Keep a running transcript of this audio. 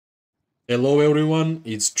Hello everyone,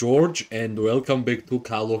 it's George and welcome back to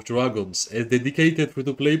Call of Dragons. A dedicated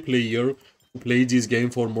free-to-play player who played this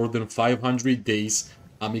game for more than 500 days,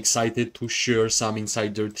 I'm excited to share some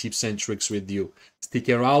insider tips and tricks with you. Stick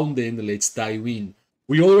around and let's dive in.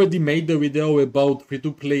 We already made the video about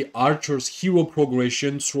free-to-play archers hero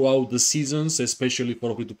progression throughout the seasons, especially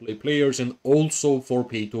for free-to-play players and also for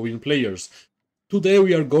pay-to-win players. Today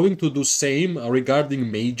we are going to do same regarding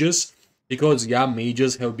mages because yeah,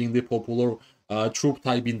 mages have been the popular troop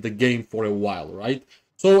type in the game for a while, right?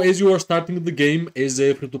 So as you are starting the game as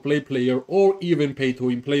a free-to-play player or even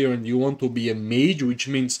pay-to-win player and you want to be a mage, which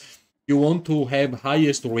means you want to have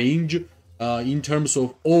highest range in terms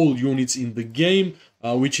of all units in the game,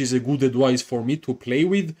 which is a good advice for me to play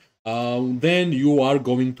with, then you are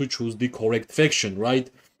going to choose the correct faction, right?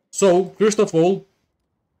 So first of all,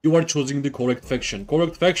 you are choosing the correct faction.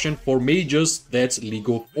 Correct faction for mages, that's League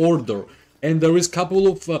of Order. And there is a couple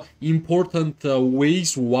of important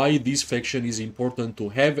ways why this faction is important to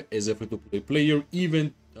have as a free-to-play player,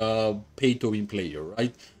 even pay-to-win player,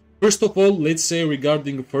 right? First of all, let's say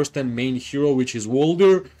regarding first and main hero, which is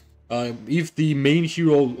Walder. If the main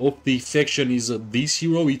hero of the faction is this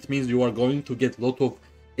hero, it means you are going to get a lot of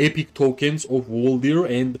epic tokens of Walder,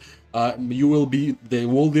 and the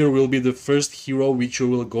Walder will be the first hero which you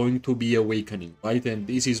will going to be awakening, right? And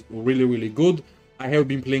this is really good. I have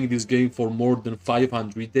been playing this game for more than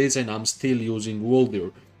 500 days and I'm still using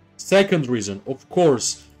Walder. Second reason, of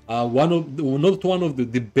course, not one of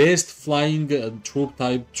the best flying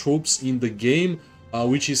troops in the game,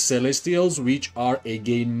 which is Celestials, which are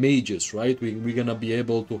again mages, right? We're gonna be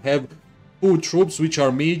able to have two troops which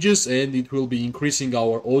are mages, and it will be increasing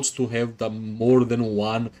our odds to have the more than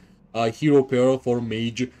one hero pair for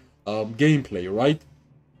mage gameplay, right?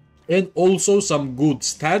 And also some good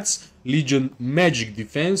stats. Legion magic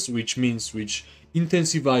defense, which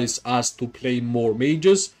intensifies us to play more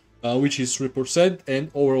mages, which is 3%, and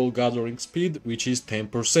overall gathering speed, which is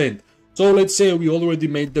 10%. So let's say we already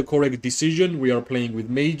made the correct decision. We are playing with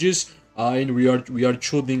mages, and we are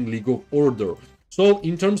choosing League of Order. So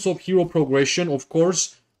in terms of hero progression, of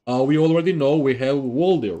course, we already know we have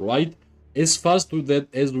Walder, right? As fast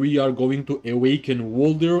as we are going to awaken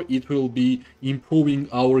Walder, it will be improving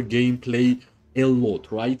our gameplay a lot,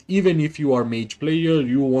 right? Even if you are mage player,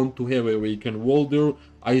 you want to have awaken Walder.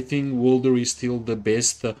 I think Walder is still the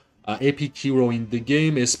best epic hero in the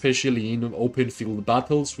game, especially in open field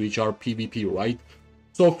battles, which are PvP, right?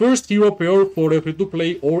 So first hero pair for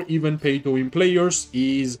free-to-play or even pay-to-win players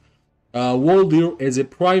is Walder as a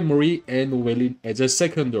primary and Welin as a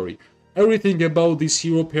secondary. Everything about this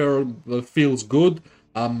hero pair feels good.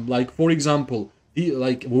 Like for example,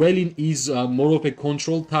 Welin is more of a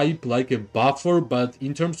control type, like a buffer, but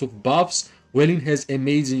in terms of buffs, Welin has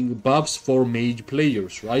amazing buffs for mage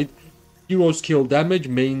players, right? Hero skill damage,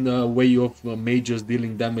 main way of mages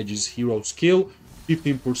dealing damage is hero skill,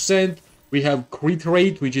 15%. We have crit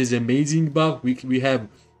rate, which is amazing buff. We have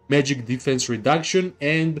magic defense reduction,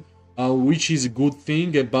 and which is a good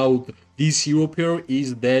thing about this hero pair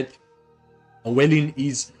is that Welin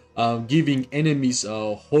is giving enemies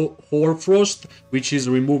Hoarfrost, which is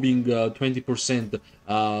removing 20%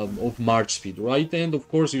 of March speed, right? And of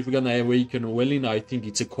course, if you're gonna awaken Welin, I think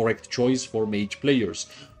it's a correct choice for mage players.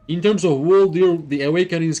 In terms of Walder, the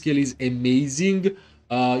awakening skill is amazing.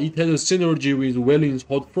 It has a synergy with Welin's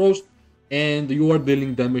Hot Frost, and you are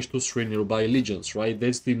dealing damage to 3 nearby legions, right?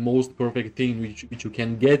 That's the most perfect thing which you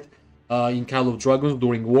can get in Call of Dragons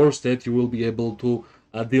during wars, that you will be able to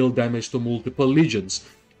deal damage to multiple legions.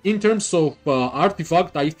 In terms of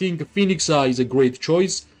artifact, I think Phoenix Eye is a great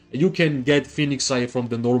choice. You can get Phoenix Eye from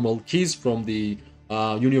the normal keys, from the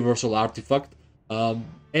universal artifact.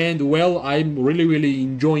 And well, I'm really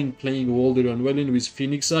enjoying playing Walder and Welin with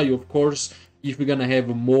Phoenix Eye. Of course, if we're gonna have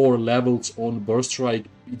more levels on Burst Strike,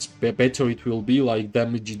 it's better it will be, like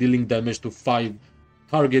dealing damage to 5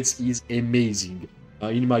 targets is amazing,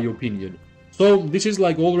 in my opinion. So this is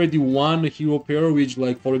like already one hero pair, which,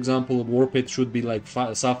 like for example, Warped should be like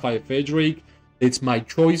Sapphire Fedrake. It's my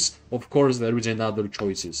choice. Of course, there is another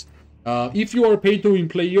choices. If you are a pay-to-win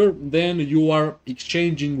player, then you are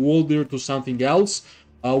exchanging Walder to something else,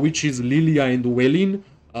 which is Lilia and Welin.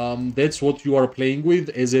 That's what you are playing with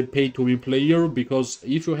as a pay-to-win player, because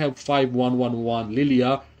if you have 5-1-1-1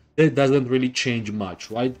 Lilia, that doesn't really change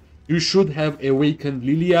much, right? You should have awakened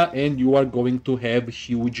Lilia and you are going to have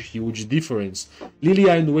huge difference.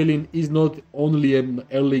 Lilia and Welin is not only an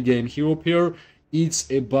early game hero pair, it's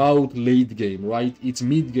about late game, right? It's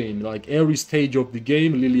mid game, like every stage of the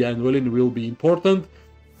game, Lilia and Welin will be important.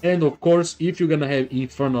 And of course, if you're gonna have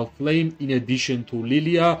Infernal Flame in addition to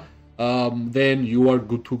Lilia, then you are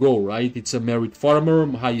good to go, right? It's a merit farmer,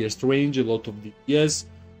 highest range, a lot of DPS,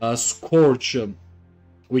 Scorch,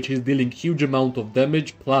 which is dealing huge amount of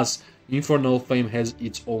damage, plus Infernal Flame has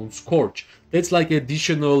its own Scorch. That's like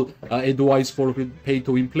additional advice for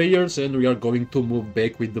pay-to-win players, and we are going to move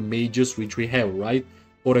back with the mages which we have, right,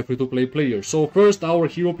 for a free-to-play player. So first, our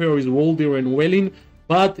hero pair is Voldir and Welin,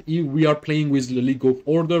 but we are playing with the League of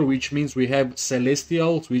Order, which means we have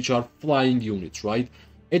Celestials, which are flying units, right?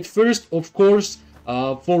 At first, of course,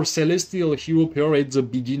 for Celestial hero pair at the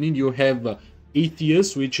beginning, you have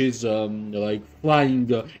Atheus, which is like flying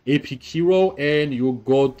epic hero, and you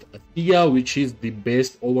got Thea, which is the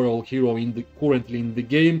best overall hero currently in the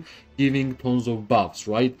game, giving tons of buffs,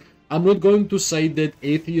 right? I'm not going to say that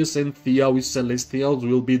Atheus and Thea with Celestials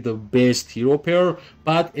will be the best hero pair,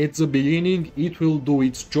 but at the beginning it will do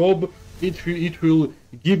its job. It will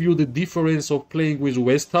give you the difference of playing with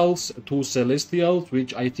Vestals to Celestials,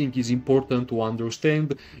 which I think is important to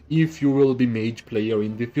understand if you will be Mage player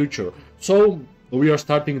in the future. So we are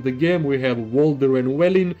starting the game. We have Voldir and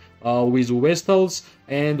Welin with Vestals,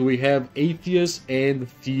 and we have Atheus and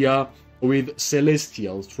Thea with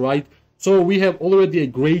Celestials, right? So we have already a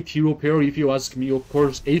great hero pair. If you ask me, of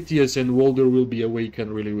course, Atheus and Voldir will be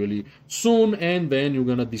awakened really soon, and then you're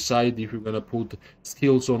gonna decide if you're gonna put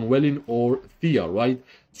skills on Welin or Thea, right?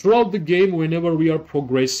 Throughout the game, whenever we are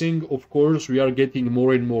progressing, of course, we are getting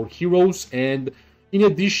more and more heroes, and in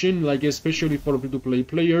addition, like especially for free-to-play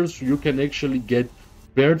players, you can actually get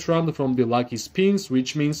Bertrand from the Lucky Spins,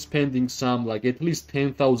 which means spending some, like at least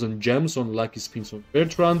 10,000 gems on Lucky Spins on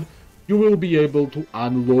Bertrand, you will be able to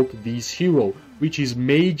unlock this hero, which is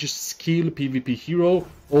Mage skill PvP hero.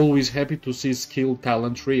 Always happy to see skill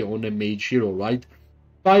talent tree on a Mage hero, right?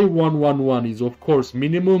 5111 is of course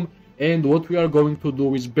minimum, and what we are going to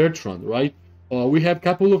do is Bertrand, right? We have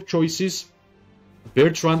couple of choices.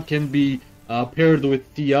 Bertrand can be paired with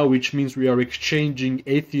Thea, which means we are exchanging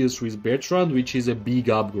Atheus with Bertrand, which is a big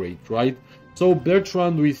upgrade, right? So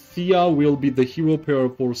Bertrand with Thea will be the hero pair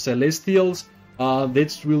for Celestials.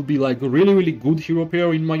 That will be like a really good hero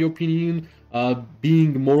pair in my opinion.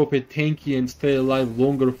 Being more of a tanky and stay alive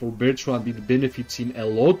longer for Bertrand, it benefits him a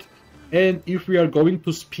lot. And if we are going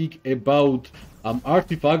to speak about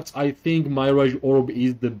artifacts, I think Mirage Orb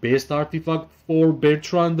is the best artifact for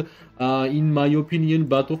Bertrand in my opinion,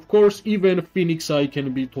 but of course even Phoenix Eye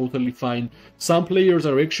can be totally fine. Some players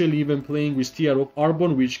are actually even playing with Tear of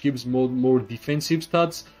Arbon, which gives more defensive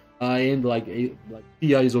stats. And like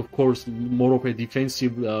Thea is of course more of a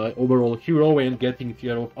defensive overall hero, and getting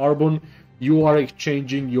Tear of Arbon, you are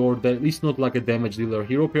exchanging your, it's not like a damage dealer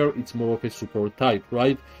hero pair, it's more of a support type,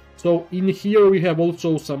 right? So in here we have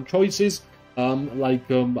also some choices,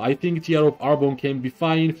 I think Tear of Arbon can be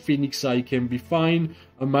fine, Phoenix Eye can be fine,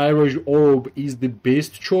 Mirage Orb is the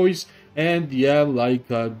best choice, and yeah,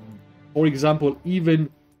 for example,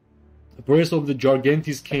 even Breath of the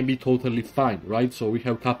Gargantis can be totally fine, right? So we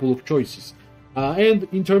have a couple of choices. And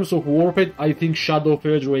in terms of Warped, I think Shadow of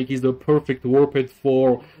Drake is the perfect Warped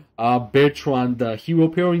for Bertrand hero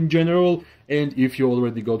pair in general. And if you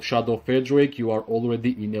already got Shadow of Drake, you are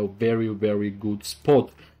already in a very good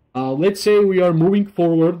spot. Let's say we are moving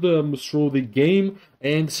forward through the game,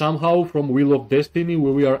 and somehow from Wheel of Destiny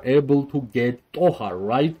we are able to get Tohar,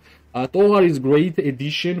 right? Tohar is great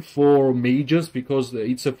addition for mages because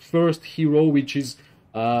it's a first hero which is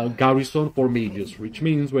garrison for mages, which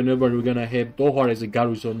means whenever you're gonna have Tohar as a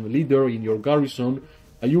garrison leader in your garrison,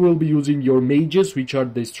 you will be using your mages, which are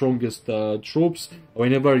the strongest troops,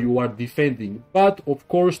 whenever you are defending. But of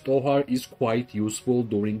course Tohar is quite useful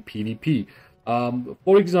during PvP.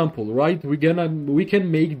 For example, right, we can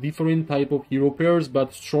make different type of hero pairs,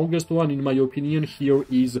 but strongest one in my opinion here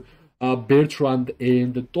is Bertrand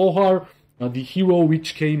and Tohar, the hero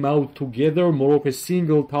which came out together, more of a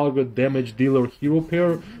single target damage dealer hero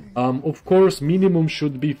pair. Of course, minimum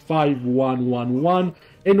should be 5111,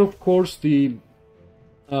 and of course the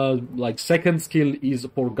second skill is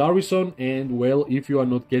for garrison. And well, if you are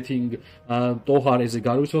not getting Tohar as a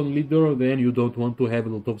garrison leader, then you don't want to have a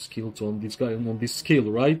lot of skills on this skill,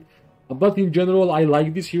 right? But in general, I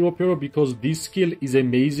like this hero pair because this skill is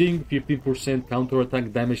amazing. 15%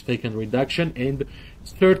 counterattack damage taken reduction and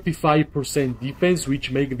 35% defense,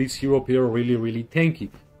 which make this hero pair really tanky.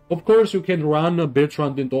 Of course, you can run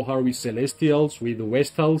Bertrand and Tohar with Celestials, with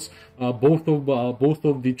Vestals. Both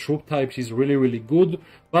of the troop types is really good.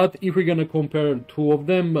 But if we're gonna compare two of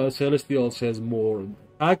them, Celestials has more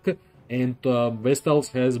attack and Vestals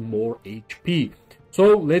has more HP.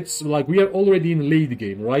 So we are already in late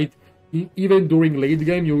game, right? even during late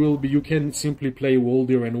game, you can simply play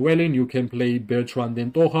Waldir and Welyn, you can play Bertrand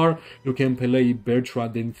and Tohar, you can play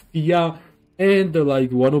Bertrand and Thea, and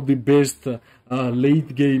like one of the best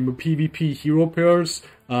late game PvP hero pairs,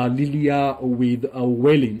 Lilia with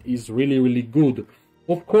Welyn is really good.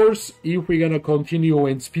 Of course, if we're gonna continue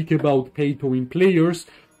and speak about pay-to-win players,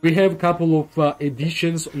 we have a couple of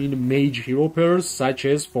additions in Mage hero pairs, such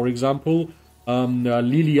as, for example,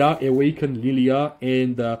 Lilia, Awakened Lilia,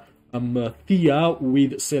 and Thea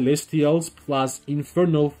with Celestials plus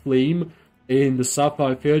Infernal Flame, and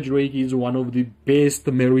Sapphire Fairdrake is one of the best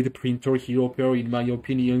merit printer hero pair in my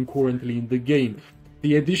opinion currently in the game.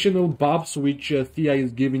 The additional buffs which Thea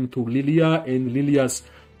is giving to Lilia and Lilia's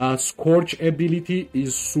Scorch ability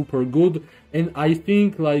is super good, and I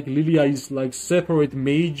think like Lilia is like separate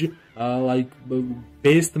mage, like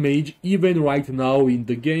best mage even right now in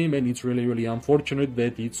the game, and it's really unfortunate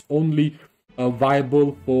that it's only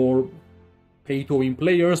viable for pay-to-win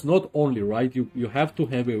players. Not only, right, you have to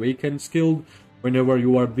have Awakened skilled whenever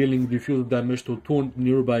you are dealing diffuse damage to 2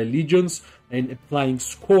 nearby legions, and applying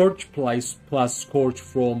Scorch plus Scorch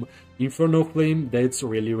from Infernal Flame, that's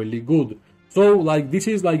really good. So like this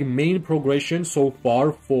is like main progression so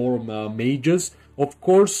far for mages. Of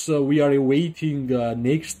course, we are awaiting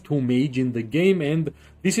next 2 mage in the game, and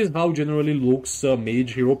this is how generally looks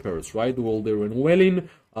mage hero pairs, right? Waldir and Welyn.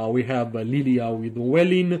 We have Lilia with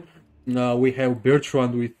Welyn. We have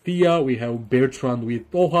Bertrand with Thea, we have Bertrand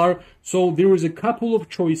with Tohar. So there is a couple of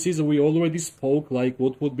choices. We already spoke, like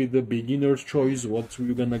what would be the beginner's choice, what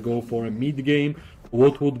you're gonna go for a mid game,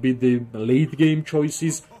 what would be the late game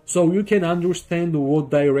choices. So you can understand what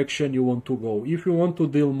direction you want to go. If you want to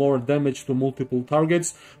deal more damage to multiple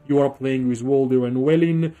targets, you are playing with Waldir and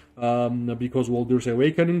Welyn, because Waldir's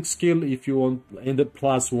awakening skill. If you want, and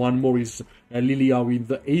plus one more is Lilia with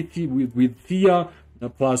the 80 with Thea.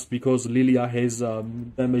 Plus, because Lilia has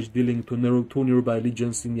damage dealing to 2 nearby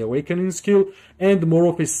legions in the awakening skill, and more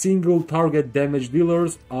of a single target damage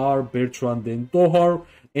dealers are Bertrand and Tohar,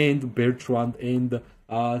 and Bertrand and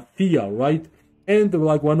Thea, right? And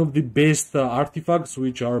like one of the best artifacts,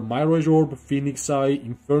 which are Mirage Orb, Phoenix Eye,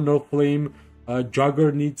 Infernal Flame,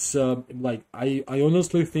 Juggernauts. Like I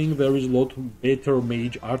honestly think there is a lot better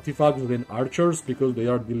mage artifacts than archers, because they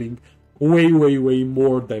are dealing way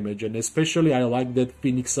more damage, and especially I like that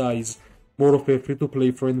Phoenix Eye is more of a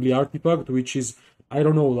free-to-play friendly artifact, which is, I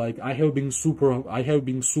don't know, like I have been super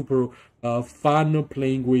fun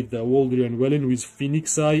playing with Waldir and Welyn with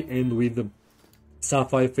Phoenix Eye and with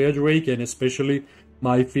Sapphire Fairdrake, and especially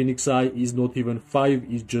my Phoenix Eye is not even 5,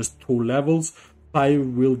 it's just 2 levels. 5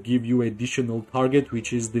 will give you additional target,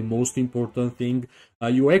 which is the most important thing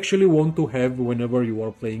you actually want to have whenever you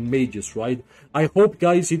are playing mages, right? I hope,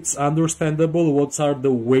 guys, it's understandable what are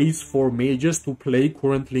the ways for mages to play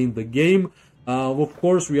currently in the game. Of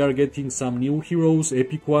course, we are getting some new heroes,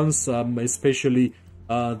 epic ones, especially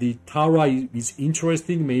the Tara is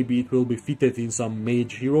interesting. Maybe it will be fitted in some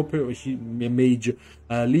mage hero, mage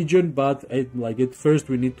legion, but at first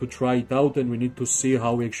we need to try it out, and we need to see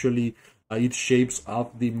how actually it shapes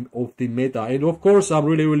up the meta. And of course, I'm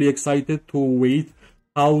really excited to wait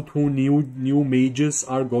how 2 new mages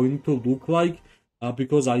are going to look like,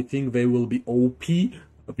 because I think they will be OP,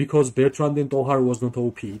 because Bertrand and Tohar was not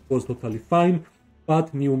OP, it was totally fine,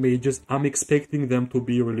 but new mages, I'm expecting them to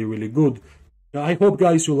be really good. I hope,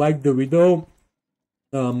 guys, you liked the video,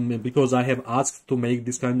 because I have asked to make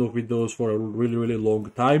this kind of videos for a really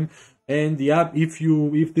long time. And yeah,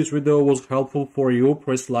 if this video was helpful for you,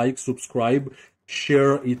 press like, subscribe,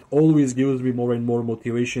 share. It always gives me more and more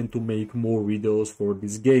motivation to make more videos for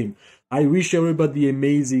this game. I wish everybody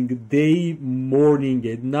amazing day, morning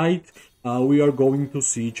and night. We are going to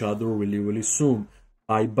see each other really soon.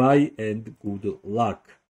 Bye and good luck.